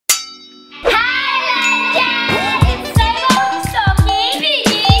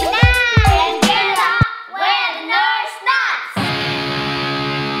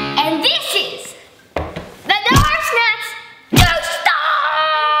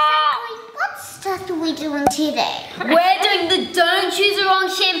we doing today? We're doing the Don't Choose the Wrong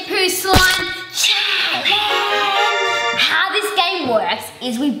Shampoo Slime Challenge. How this game works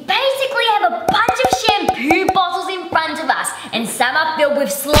is we basically have a bunch of shampoo bottles in front of us, and some are filled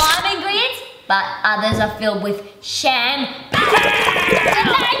with slime ingredients, but others are filled with shampoo. And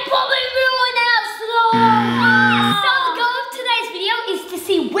they probably ruin our slime. So the goal of today's video is to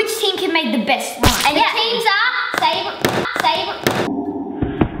see which team can make the best slime. And the teams are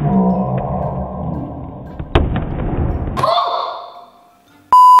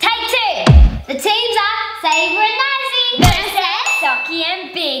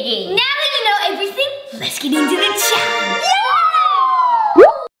and Biggie. Now that you know everything, let's get into the challenge. Yeah!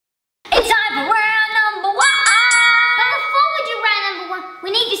 It's time for round number 1. But before we do round number 1, we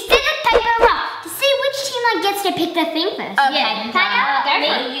need to set the paper up to see which team gets to pick their thing first. Okay. Yeah. Go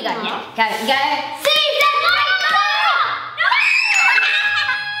for it. You go. Yeah. Go. See the paper!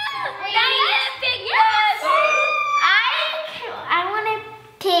 I want to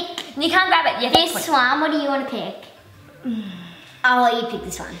pick. You can't grab it. This one. What do you want to pick? I'll let you pick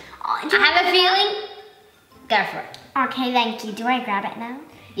this one. I have a feeling. Go for it. Okay, thank you. Do I grab it now?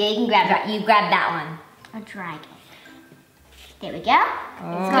 Yeah, you can grab that. You grab that one. I'll drag it. There we go.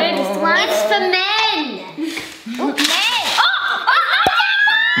 Let's go to this one. It's for men. Men.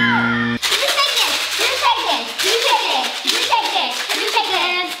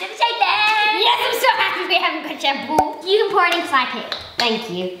 Yes, I'm so happy we haven't got shampoo. You can pour it inside here. Thank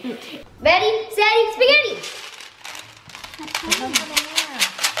you. Ready, steady, spaghetti.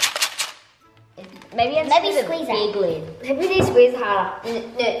 Maybe squeeze the big lid. Maybe they squeeze harder.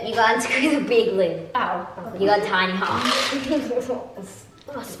 No, you gotta unscrew the big lid. Oh. You got a tiny heart.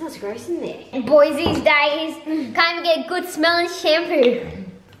 Oh, it smells gross in there. Boys these days can't even get a good smelling shampoo.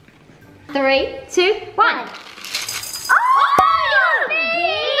 3, 2, 1. Oh,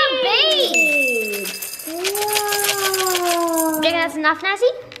 big! Whoa. Think that's enough,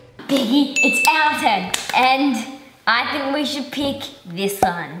 Nancy? Biggie, it's our turn. And I think we should pick this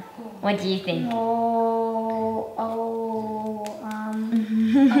one. What do you think?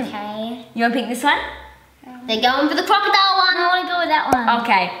 Okay. You want to pick this one? They're going for the crocodile one. I want to go with that one.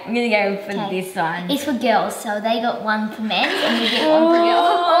 Okay, I'm going to go for this one. It's for girls, so they got one for men and we get one for girls.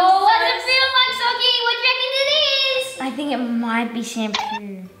 Oh, what does it feel like, Soggy? What do you reckon it is? I think it might be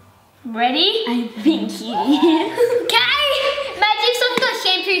shampoo. Ready? I think it is. Okay. Imagine if someone got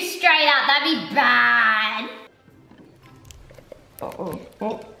shampoo straight up. That'd be bad.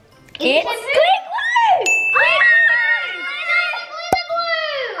 It's clear glue!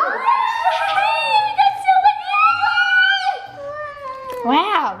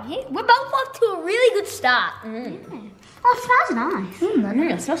 Wow, we're both off to a really good start. Oh, it smells nice.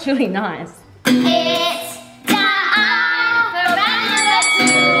 It smells really nice. It's time for round number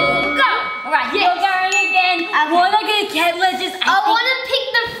 2. Go! Alright, you're going again. What am I going to get? Let's just... I want to pick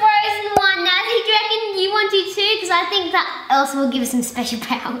the frozen one. Nancy, do you reckon you want to too? Because I think that also will give us some special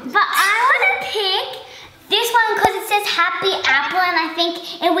powers. But I want to pick this one because it says happy apple, and I think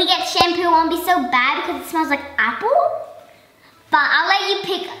if we get shampoo it won't be so bad because it smells like apple. But I'll let you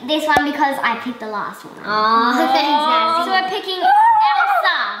pick this one because I picked the last one. Oh, thanks, Nancy. So we're picking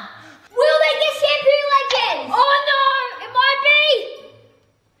Elsa. Will they get shampoo legends? Oh no, it might be.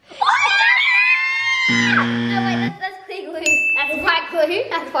 No wait, that's clear glue. That's white glue.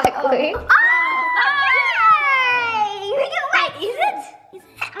 That's white glue. Oh! Wait, is it?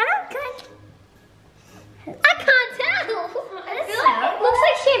 I don't think. I can't tell. It looks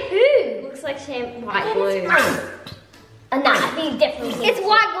like shampoo. Looks like white glue. No, I think definitely. It's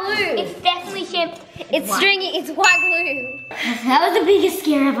white glue. It's definitely shampoo. It's stringy. It's white glue. That was the biggest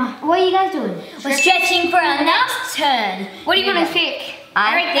scare ever. What are you guys doing? We're stretching for our next turn. What do you want to pick?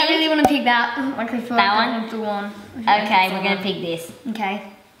 I really want to pick that. Okay, so that one? The one. Okay, we're going to pick this.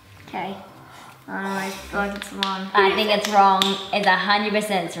 Okay. I feel like it's wrong. I think it's wrong. It's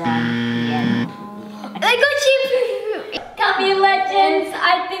 100% wrong. Yeah. I got shampoo. Come here, legends.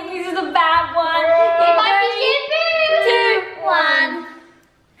 I think this is a bad one. It might be shampoo. 2, 1.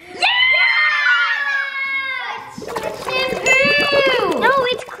 Yeah! Shampoo! No,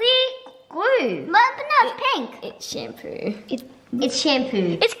 it's clear glue. But no, it's pink. It's shampoo. It's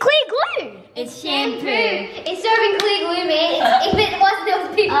shampoo. It's clear glue. It's shampoo. It's serving clear glue, man. If it wasn't, there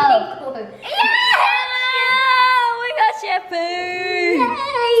would be pink glue. Yeah! We got shampoo.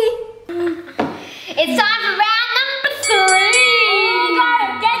 Yay! It's time for round number 3. Oh, go!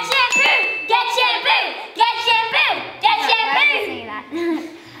 Get shampoo! Get shampoo! Get shampoo! Get shampoo!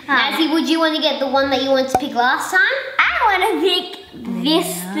 Nancy, would you want to get the one that you wanted to pick last time? I want to pick this,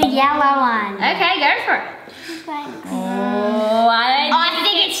 the yellow one. Okay, go for it. Thanks. Oh, I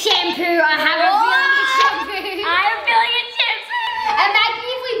think it's shampoo. I have a feeling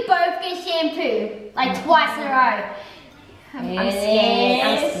like twice in a row. I'm scared.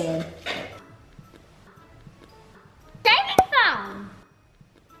 I'm scared. Shaving foam.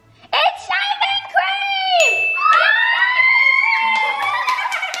 It's shaving cream.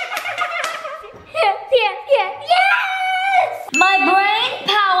 Yes. My brain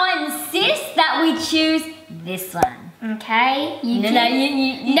power insists that we choose this one. Okay.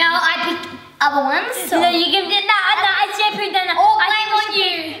 No, I picked other ones. So. No, you can. No, it's shampoo. No.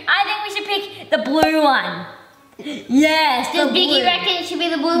 I think we should pick the blue one. Yes. Does Biggie reckon it should be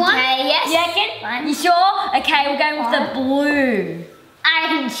the blue one? Okay. Yes. You reckon? You sure? Okay, we're going with the blue. I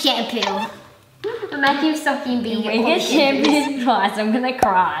reckon shampoo. I'm making stocking Biggie. We get shampoo twice. I'm gonna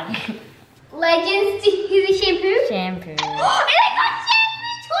cry. Legends, here's a shampoo. Shampoo. And I got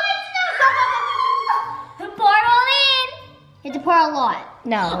shampoo twice now. Pour it all in. You have to pour a lot.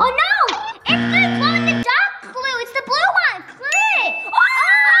 No. Oh no! It's the glow in the dark glue. It's the blue one. Clear. Oh,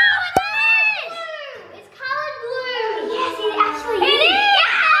 it is. It's colored blue. Yes, it actually is.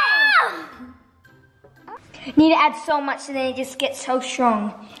 Need to add so much and then it just gets so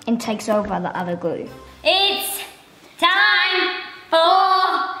strong and takes over the other glue. It's time for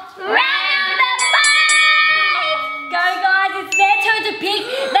round number 5. Go guys, it's their turn to pick.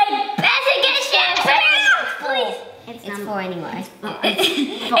 They better get shampoo. Please. It's 4 anyway.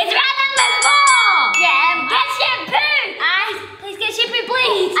 It's round number 4. Yeah. Get shampoo. Please get shampoo,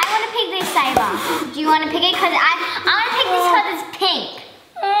 please. I want to pick this Saber. Do you want to pick it? Because I want to pick this because it's pink.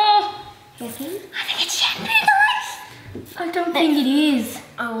 I think it's shampoo, guys. I don't think it is.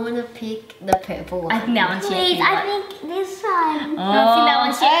 I want to pick the purple one. I think that one's shampoo. Please, I think this one. I don't think that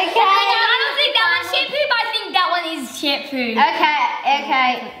one's shampoo. Okay. I don't think that one's shampoo, but I think that one is shampoo. Okay.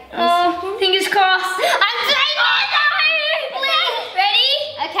 Fingers crossed. I'm doing it! Please. Ready?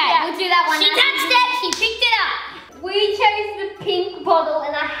 Okay, we'll do that one. She touched it. She picked it up. We chose the pink bottle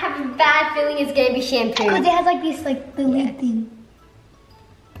and I have a bad feeling it's going to be shampoo. Because it has like this, like the lid thing.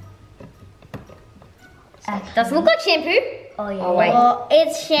 Doesn't look like shampoo. Oh yeah. Oh, wait. Oh,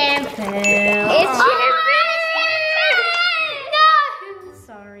 it's shampoo. It's shampoo. No.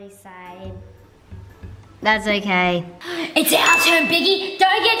 Sorry, Sabe. That's okay. It's our turn, Biggie.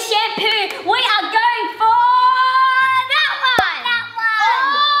 Don't get shampoo. We are going for that one.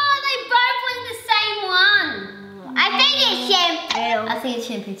 Oh, they both went the same one. I think it's shampoo. I think it's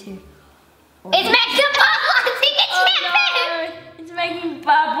shampoo too. It's making bubbles. I think it's shampoo. No. It's making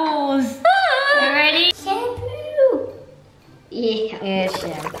bubbles. You ready? Shampoo. Yeah. It's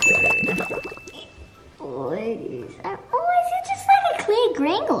shampoo. Oh, it is. Oh, is it just like a clear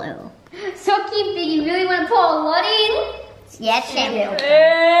green glue? Socky, Big, you really want to pour a lot in? Yeah, shampoo.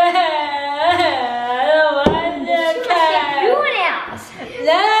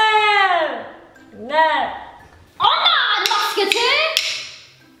 No. Oh no, musketeer!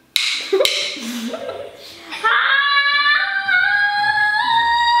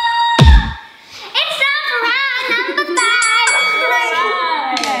 It's time for round number 5.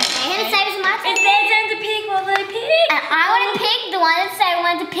 It's their turn to pick what they pick. And I want to pick the one that said I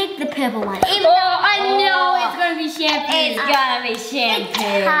wanted to pick the purple one. Even Oh, though I know it's gonna be shampoo. It's gonna be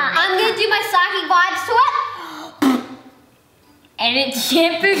shampoo. I'm gonna do my psychic vibes to it. And it's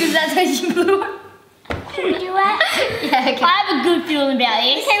shampoo because that's what you blew. Do it. Yeah, okay. I have a good feeling about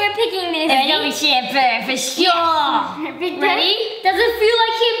this. Okay, we're picking this. It's gonna be shampoo for sure. Ready? Does it feel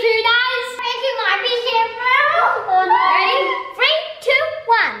like shampoo, guys? I think it might be shampoo. Ready? 3, 2,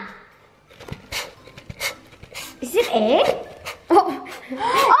 1. Is it air? Oh,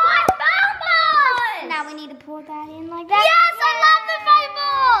 I found balls! Now we need to pour that in like that. Yes, I love the foam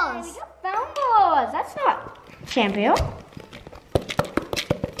balls! We got foam balls. That's not shampoo.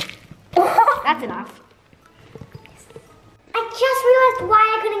 That's enough. I just realized why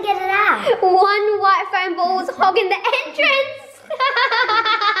I couldn't get it out. One white foam ball was hogging the entrance.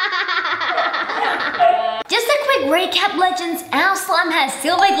 Just a quick recap, legends. Our slime has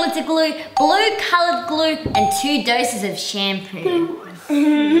silver glitter glue, blue coloured glue, and 2 doses of shampoo.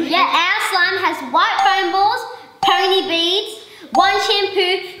 Yeah, our slime has white foam balls, pony beads, 1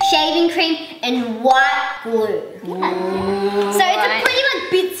 shampoo, shaving cream, and white glue. So it's a pretty like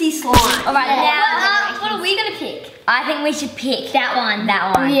bitsy slime. Alright, now what are we gonna pick? I think we should pick that one.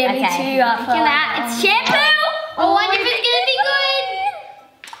 That one. Yeah, me okay. too. Picking that. It's shampoo. I wonder if it's gonna be good.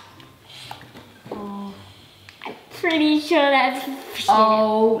 Pretty sure that's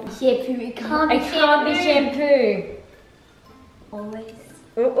Oh, Shampoo. It can't be shampoo. Always.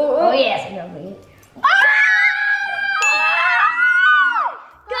 Oh yes.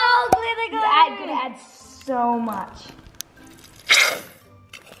 Go, glitter glue. I'm gonna add so much.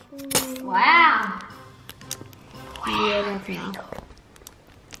 Wow. Yeah, that's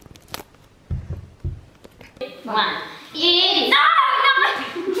one. Yeah. No!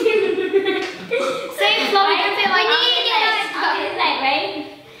 Same flow, you can feel like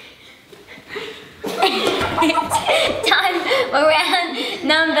Time for round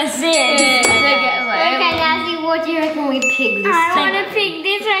number 6. Okay, Nancy, what do you reckon we pick this time? I want to pick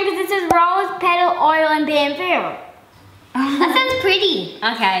this one because it says rose, petal, oil, and bamboo. That sounds pretty.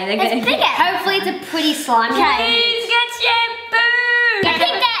 Okay, they're Let's good. pick it. Hopefully it's a pretty slime. Please get shampoo! I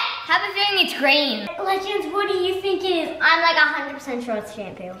think that. Have a feeling it's green. Legends, what do you think it is? I'm like 100% sure it's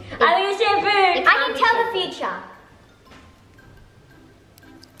shampoo. I think it's shampoo. I can tell the future.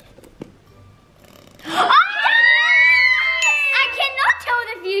 Oh, yes! I cannot tell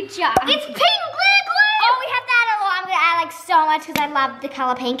the future. It's pink, glue, glue. Oh, we have to add a lot. I'm going to add like so much because I love the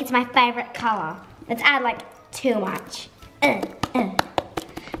color pink. It's my favorite color. Let's add like too much. No.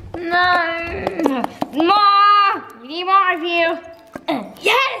 More! We need more of you.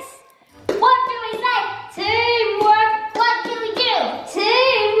 Yes! What do we say? Teamwork. What do we do?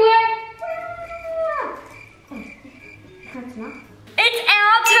 Teamwork. It's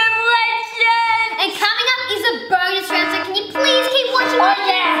our turn, legend. And coming up is a bonus round, so can you please keep watching? Oh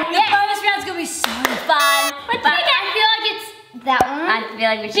yeah, the bonus round's gonna be so fun. But I feel like it's that one. I feel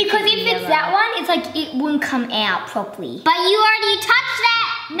like we should Because pick if the it's other that one, it's like it wouldn't come out properly. But you already touched that.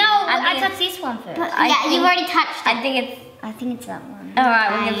 No, I touched this one first. Yeah, you already touched it. I think it's that one.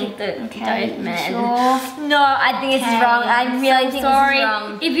 Alright, we're gonna pick the Okay, man. sure. No, I think this is wrong. I really think Sorry. this is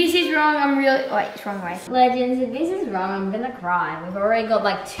wrong. If this is wrong, I'm really... Wait, it's wrong way. Legends, if this is wrong, I'm gonna cry. We've already got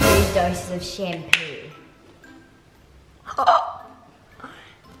like 2 doses of shampoo.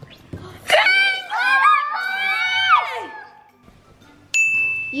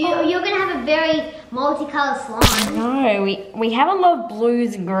 You're gonna have a very multicolored slime. No, we have a lot of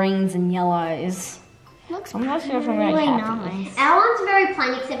blues, greens, and yellows. Looks I'm not sure if I'm really really happy. nice. Our one's very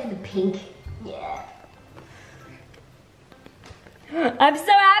plain except for the pink. Yeah. I'm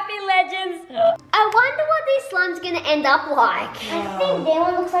so happy, legends. I wonder what this slime's gonna end up like. I think that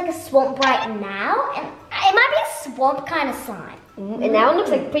one looks like a swamp right now. And it might be a swamp kind of slime. And that one looks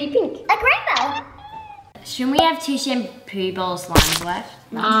like pretty pink. Like rainbow. Shouldn't we have 2 shampoo bowl slimes left?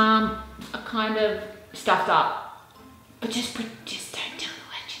 Kind of stuffed up. But just don't tell the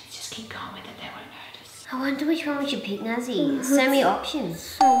legends. Just keep going with it. They won't notice. I wonder which one we should pick, Nazi. There's so many options.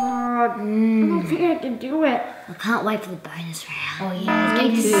 So hard. I don't think I can do it. I can't wait for the bonus round. Oh yeah,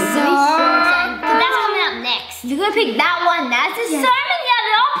 Me too. But that's coming up next. You're gonna pick that one, Naz. There's so many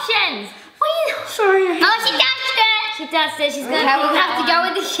other options. Sorry. Oh, she touched it. She does say she's gonna Okay, pick we'll that have to one. go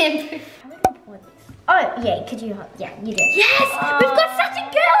with the shampoo. Oh, yeah, could you? Yeah, you do. Yes, we've got such a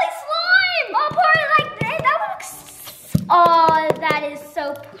girly slime. Oh, pour it like that. That looks. Oh, that is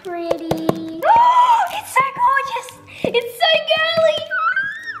so pretty. It's so gorgeous. It's so girly.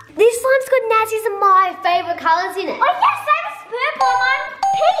 This slime's got Nazi's and my favourite colours in it. Oh, yes, that is purple and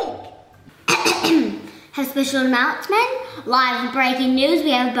I'm pink. Have special announcement. Live and breaking news.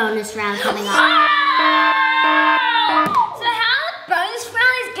 We have a bonus round coming up. So how the bonus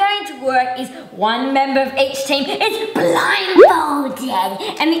round is going to work is one member of each team is blindfolded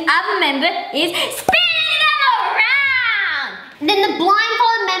and the other member is spinning them around. Then the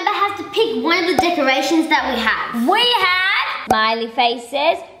blindfolded member has to pick one of the decorations that we have. We have smiley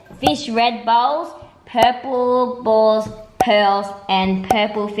faces, fish red bowls, purple balls, pearls, and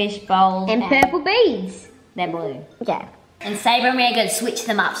purple fish bowls. And purple beads. They're blue. Okay. And Sabre and me are going to switch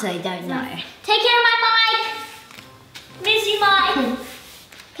them up so they don't know. Take care of my mic. Miss you, Mike.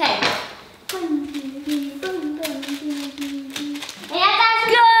 Okay. Good.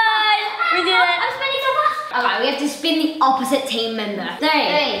 We did it. I'm spinning so fast. Alright, we have to spin the opposite team member.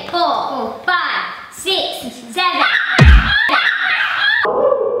 3, 4, 5, 6, 7.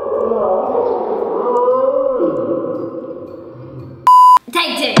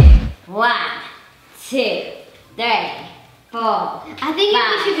 Take 2. 1, 2, 3, 4. I think we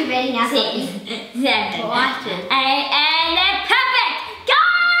should be ready now. 6, 7, 8, and then perfect! Go!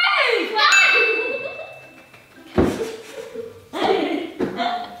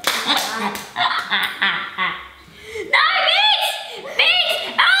 No, Miss! Miss!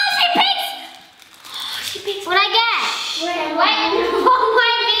 Oh, she picks! What I get? Wait, one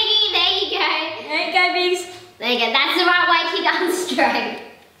way, Biggie. There you go. There you go, Biggs. There you go. That's the right way. Keep on straight.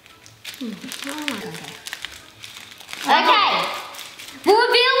 Okay. We'll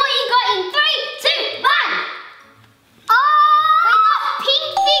reveal what you got in 3, 2, 1. Oh! We got pink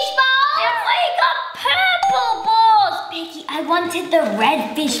fish balls. And we got purple balls! Becky, I wanted the red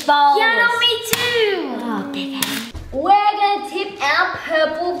fish balls. Yeah, no, me too. Oh, big head. We're gonna tip our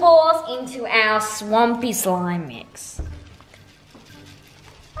purple balls into our swampy slime mix.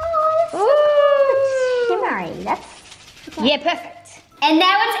 Shimmery. 3. That's Yeah, perfect. And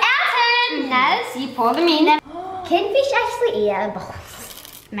now it's our turn. Naz, you pour them in. Can fish actually eat out of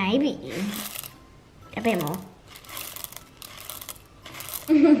bowls? Maybe. A bit more.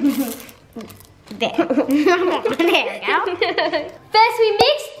 There. There we go. First we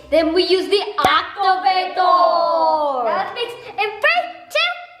mix, then we use the activator. Now let's mix in 3, 2,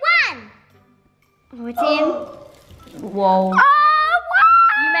 1. Oh, it's in. Whoa. Oh, wow!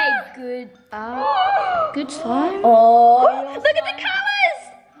 You made good. Good slime. Oh, Look at the colors.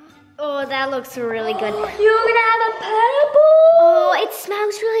 Oh, that looks really good. you're gonna have a purple. Oh, it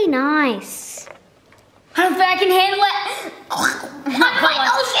smells really nice. I don't think I can handle it.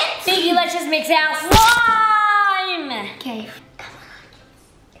 Oh shit! Biggie, let's just mix our slime. Okay.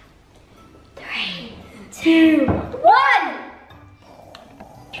 3, 2, 1.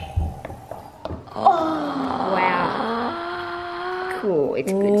 Wow. Cool.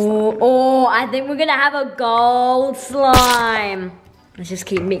 It's good. Oh, I think we're gonna have a gold slime. Let's just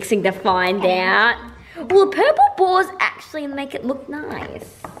keep mixing to find out. Well, the purple balls actually make it look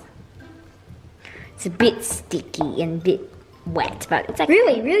nice. It's a bit sticky and a bit wet, but it's like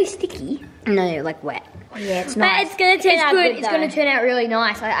Really sticky. no, like wet. Yeah, it's But nice. it's gonna turn out good. It's going to turn out really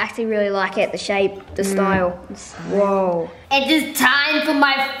nice. I actually really like it. The shape, the style. Whoa. It is time for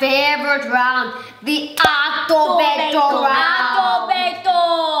my favorite round, the activator round.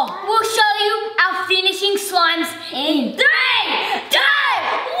 We'll show you our finishing slimes in 3, 2,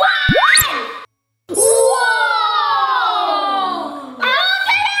 1. Whoa!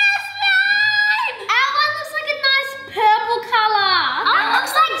 Our one looks like a nice purple colour. It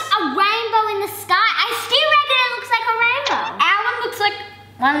looks like a rainbow in the sky. I still reckon it looks like a rainbow. Our one looks like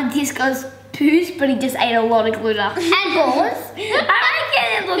one of Disco's poos, but he just ate a lot of glitter. And balls. I reckon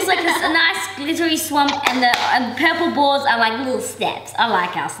it looks like a nice glittery swamp, and the purple balls are like little steps. I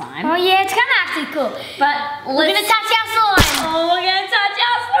like our slime. Oh yeah, it's kind of actually cool. But We're gonna touch our slime. Oh, we're gonna touch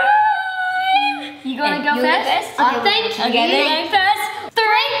our slime. You gonna And go you first? go Oh, thank you. Okay, they're going first. 3,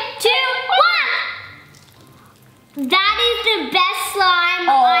 2, 1. That is the best slime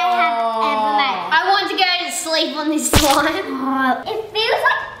I have ever made. I want to go to sleep on this slime. It feels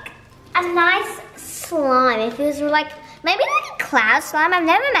like a nice slime. It feels like maybe like a cloud slime. I've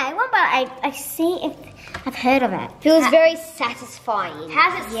never made one, but I see if I've heard of it. Feels very satisfying.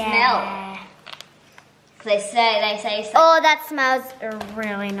 How's it smell? They say so. Oh, that smells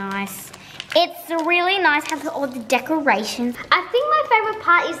really nice. It's really nice, has all the decorations. I think my favorite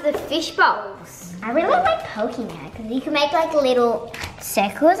part is the fish bowls. I really like poking at it because you can make like little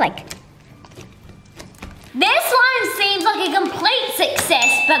circles, like. Their slime seems like a complete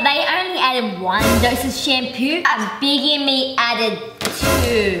success, but they only added 1 dose of shampoo, and Biggie and me added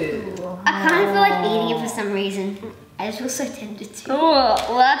 2. I kind of feel like eating it for some reason. I just feel so tempted to. Oh,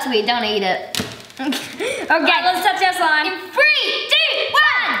 well that's weird, don't eat it. Okay, let's touch our slime. In 3, 2,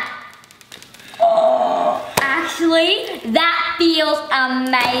 1. Oh, actually, that feels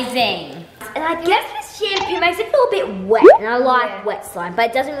amazing. And I guess this shampoo makes it feel a bit wet, and I like wet slime, but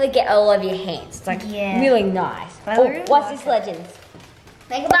it doesn't really get all over your hands. It's like really nice. Oh, really what's this legend?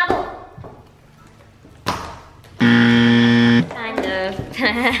 Make a bubble. Kind of.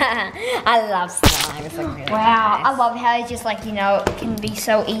 I love slime. It's like really Wow, nice. I love how it's just like, you know, it can be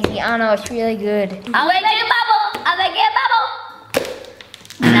so easy. I know, it's really good. I'll make a bubble. I'll make a bubble.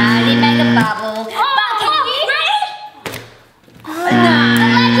 No, I didn't make a bubble. But can you?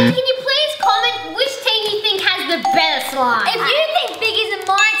 Legends, can you please comment which team you think has the better slime? If you think Biggie's in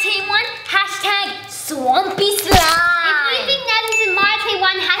my team one, hashtag swampy slime. If you think that is in my team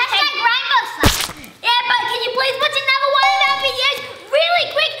one, hashtag rainbow slime. Yeah, but can you please watch another one of our videos really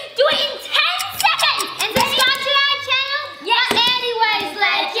quick? Do it in 10 seconds. And subscribe to our channel. Yes. But anyways,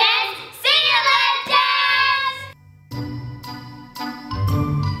 legends, see you legends!